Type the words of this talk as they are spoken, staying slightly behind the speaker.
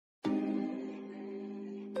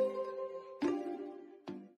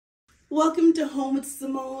Welcome to Home with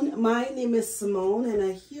Simone. My name is Simone, and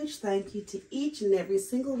a huge thank you to each and every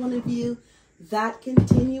single one of you that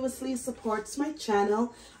continuously supports my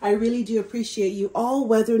channel. I really do appreciate you all,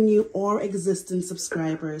 whether new or existing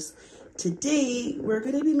subscribers. Today, we're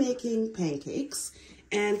going to be making pancakes,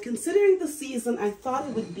 and considering the season, I thought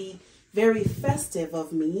it would be very festive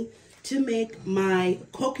of me to make my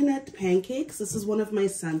coconut pancakes. This is one of my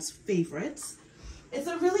son's favorites. It's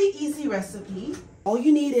a really easy recipe. All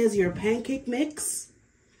you need is your pancake mix.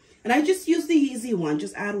 And I just use the easy one.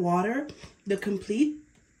 Just add water, the complete.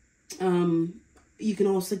 You can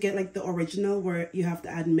also get like the original where you have to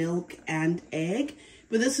add milk and egg.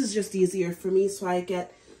 But this is just easier for me. So I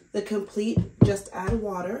get the complete, just add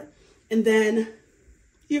water. And then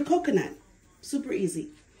your coconut. Super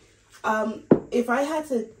easy. If I had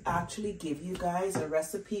to actually give you guys a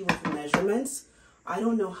recipe with measurements, I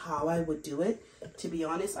don't know how I would do it. To be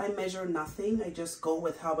honest, I measure nothing. I just go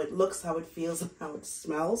with how it looks, how it feels, and how it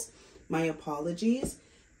smells. My apologies.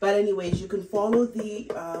 But anyways, you can follow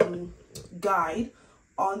the guide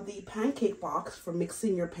on the pancake box for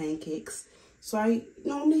mixing your pancakes. So I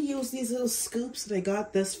normally use these little scoops that I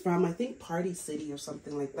got this from, I think, Party City or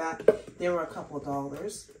something like that. They were a couple of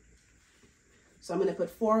dollars. So I'm going to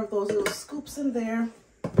put 4 of those little scoops in there.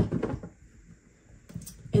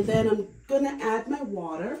 And then I'm going to add my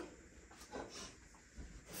water.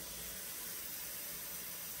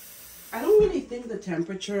 I don't really think the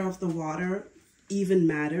temperature of the water even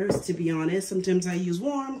matters, to be honest. Sometimes I use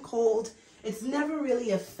warm, cold. It's never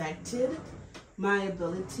really affected my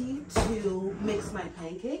ability to mix my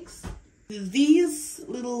pancakes. These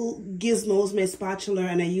little gizmos, my spatula,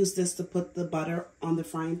 and I use this to put the butter on the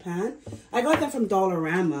frying pan. I got that from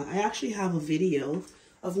Dollarama. I actually have a video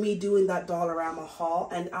of me doing that Dollarama haul,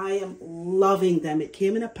 and I am loving them. It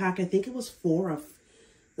came in a pack. I think it was 4 of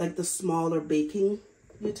like the smaller baking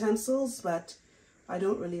utensils, but I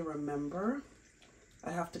don't really remember.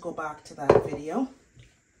 I have to go back to that video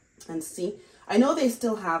and see. I know they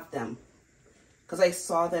still have them because I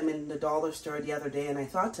saw them in the dollar store the other day, and I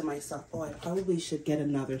thought to myself, oh, I probably should get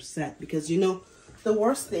another set, because you know, the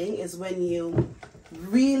worst thing is when you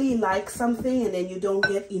really like something and then you don't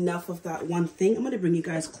get enough of that one thing. I'm going to bring you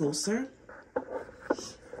guys closer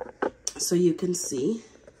so you can see.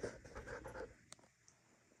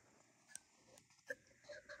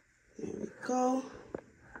 There we go.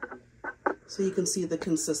 So you can see the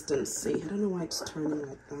consistency. I don't know why it's turning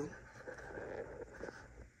like that.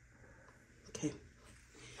 Okay.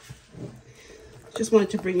 Just wanted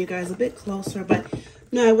to bring you guys a bit closer, but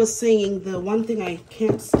no, I was saying the one thing I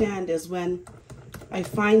can't stand is when I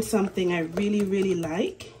find something I really, really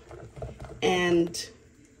like and,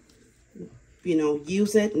 you know,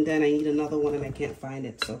 use it, and then I need another one and I can't find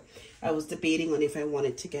it. So I was debating on if I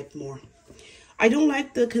wanted to get more. I don't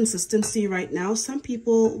like the consistency right now. Some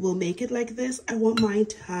people will make it like this. I want mine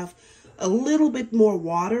to have a little bit more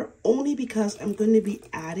water, only because I'm going to be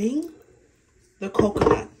adding the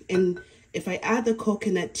coconut. And if I add the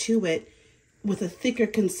coconut to it with a thicker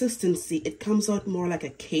consistency, it comes out more like a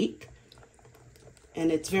cake. And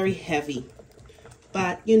it's very heavy.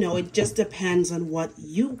 But, you know, it just depends on what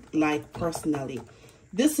you like personally.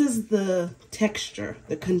 This is the texture,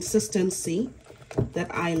 the consistency that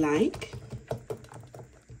I like.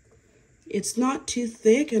 It's not too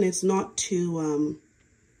thick and it's not too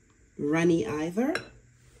runny either.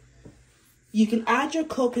 You can add your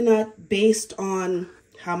coconut based on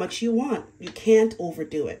how much you want. You can't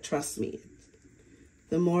overdo it, trust me.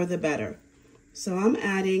 The more the better. So I'm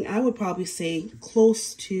adding, I would probably say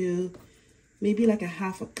close to maybe like a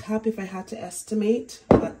half a cup if I had to estimate,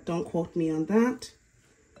 but don't quote me on that.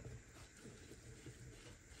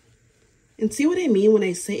 And see what I mean when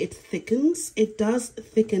I say it thickens? It does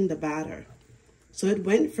thicken the batter. So it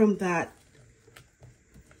went from that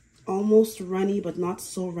almost runny but not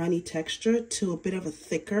so runny texture to a bit of a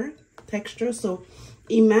thicker texture. So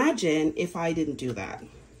imagine if I didn't do that.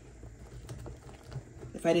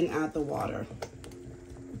 If I didn't add the water.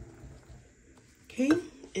 Okay,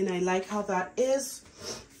 and I like how that is.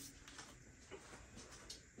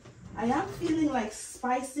 I am feeling like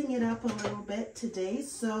spicing it up a little bit today,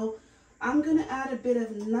 so I'm gonna add a bit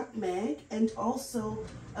of nutmeg and also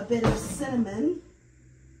a bit of cinnamon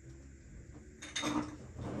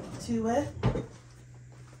to it.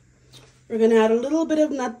 We're gonna add a little bit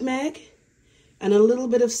of nutmeg and a little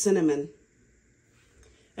bit of cinnamon.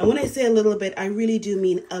 And when I say a little bit, I really do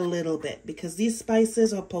mean a little bit, because these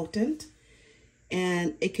spices are potent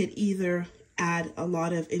and it could either add a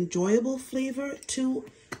lot of enjoyable flavor to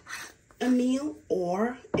a meal,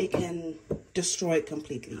 or it can destroy it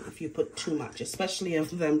completely if you put too much, especially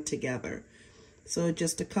of them together. So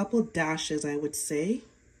just a couple dashes, I would say.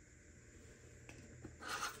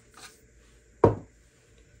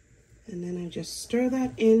 And then I just stir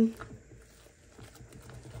that in.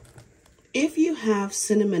 If you have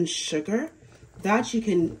cinnamon sugar, that you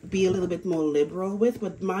can be a little bit more liberal with,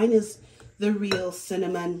 but mine is the real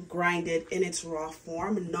cinnamon grinded in its raw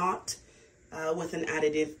form, not with an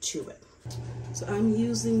additive to it. So I'm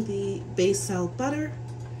using the basil butter.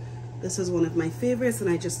 This is one of my favorites, and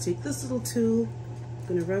I just take this little tool, I'm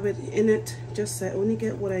gonna rub it in it, just so I only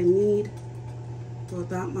get what I need, about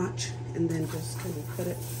that much, and then just kind of put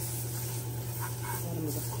it bottom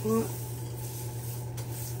of the pot.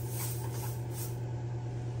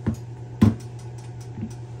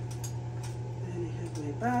 And I have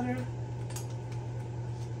my batter.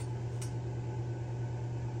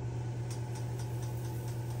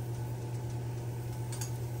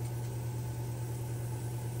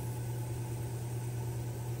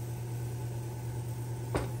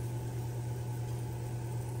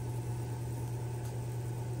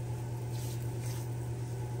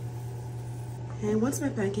 And once my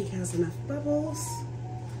pancake has enough bubbles,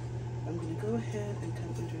 I'm going to go ahead and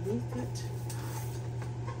come underneath it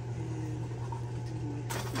and do my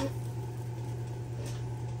flip.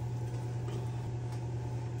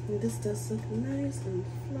 And this does look nice and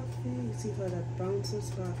fluffy. You see how that bounces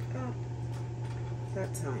back up?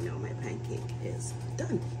 That's how I know my pancake is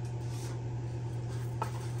done.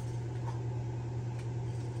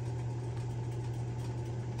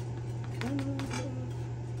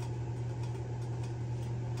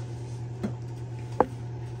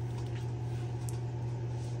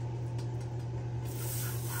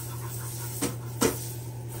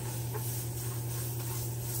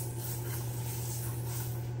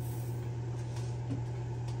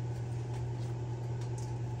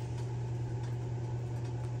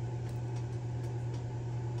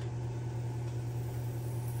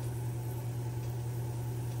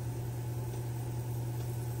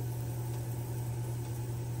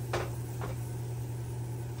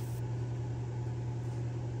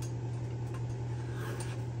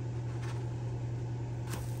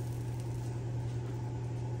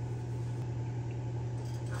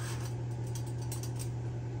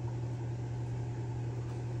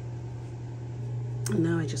 And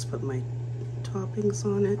now I just put my toppings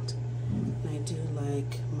on it. And I do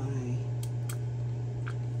like my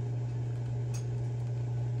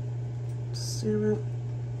syrup.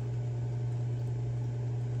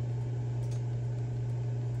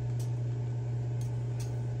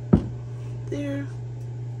 There.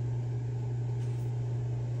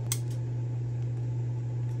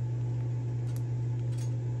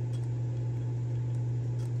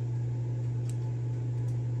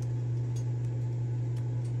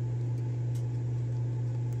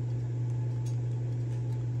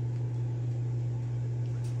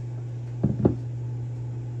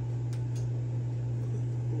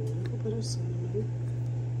 Cinnamon.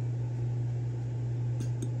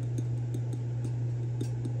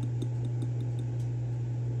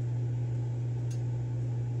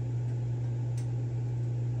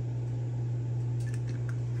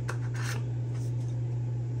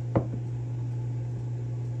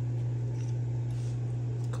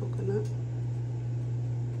 Coconut.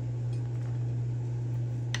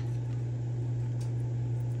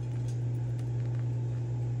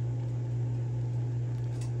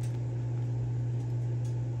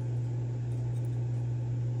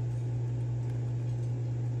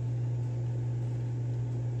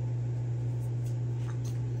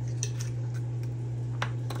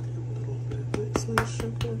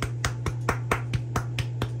 Sugar.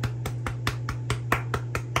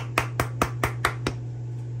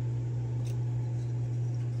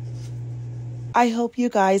 I hope you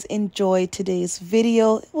guys enjoyed today's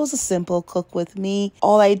video. It was a simple cook with me.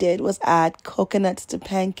 All I did was add coconuts to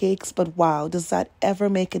pancakes, but wow, does that ever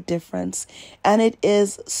make a difference? And it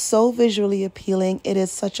is so visually appealing. It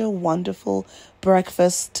is such a wonderful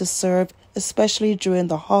breakfast to serve, especially during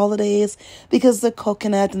the holidays, because the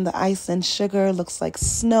coconut and the ice and sugar looks like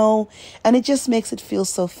snow, and it just makes it feel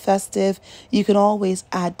so festive. You can always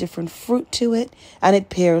add different fruit to it, and it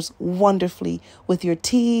pairs wonderfully with your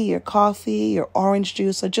tea, your coffee, your orange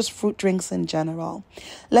juice, or just fruit drinks in general.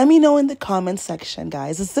 Let me know in the comment section,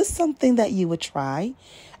 guys, is this something that you would try?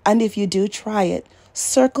 And if you do try it,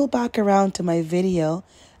 circle back around to my video,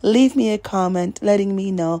 leave me a comment letting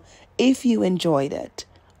me know if you enjoyed it.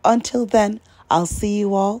 Until then, I'll see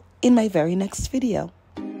you all in my very next video.